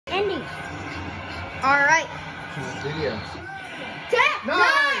me. All right. Video. 10, 9, 8.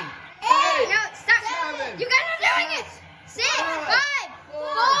 8. No, stop. 7. You guys are doing it. 6, 5,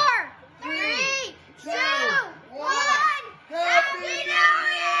 4, 3, 2, 1. Happy New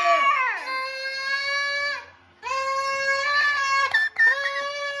Year!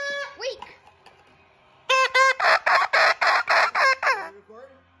 Week. Record?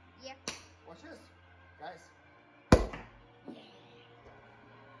 Yeah. Watch this, guys.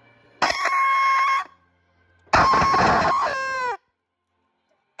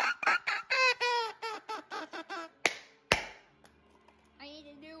 I need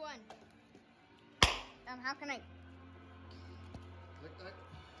to do one. How can I? Click that.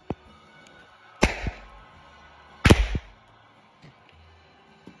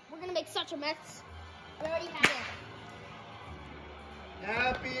 We're gonna make such a mess. We already have it.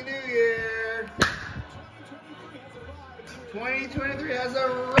 Happy New Year! 2023 has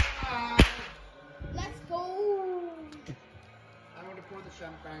arrived! Let's go. I'm gonna pour the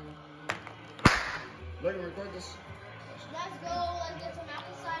champagne. Logan, record this. Let's go. Let's get some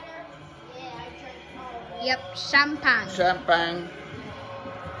apple cider. Yeah, I drank all. Yep, champagne. Champagne.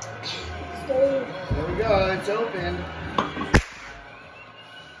 Let's go. There we go, it's opened.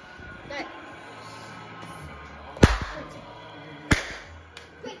 Good.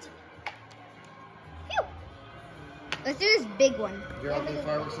 Wait. Phew. Let's do this big one. You're all the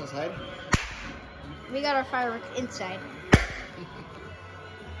fireworks outside? We got our fireworks inside.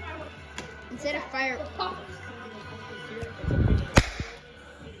 Instead of fireworks.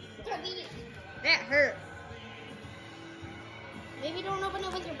 That hurt. Maybe don't open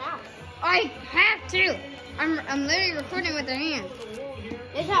it with your mouth. I have to. I'm literally recording with the hand.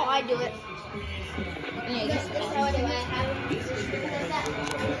 This is how I do it. Yeah, this is how I do it.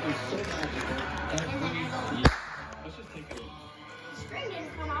 The string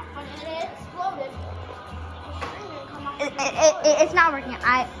didn't come off, but it exploded. The string didn't come off. It's not working.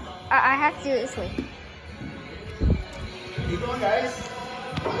 I have to do it this way. Keep going, guys.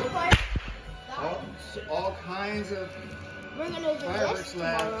 All kinds of We're gonna do fireworks this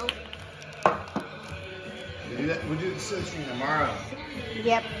tomorrow. left. We'll do the silly string tomorrow.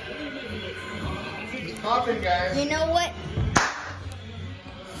 Yep. Keep popping, guys. You know what?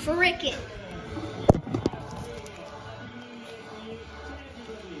 Frick it.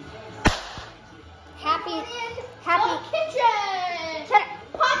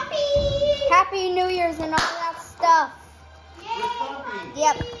 Happy New Year's and all that stuff.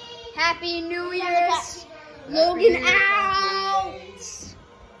 Yep. Happy New Year's. Logan out.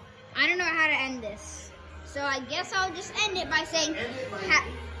 I don't know how to end this. So I guess I'll just end it by saying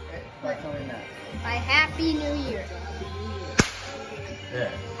By filming that. by Happy New Year.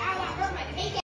 Yeah. Ow, I hurt my pig.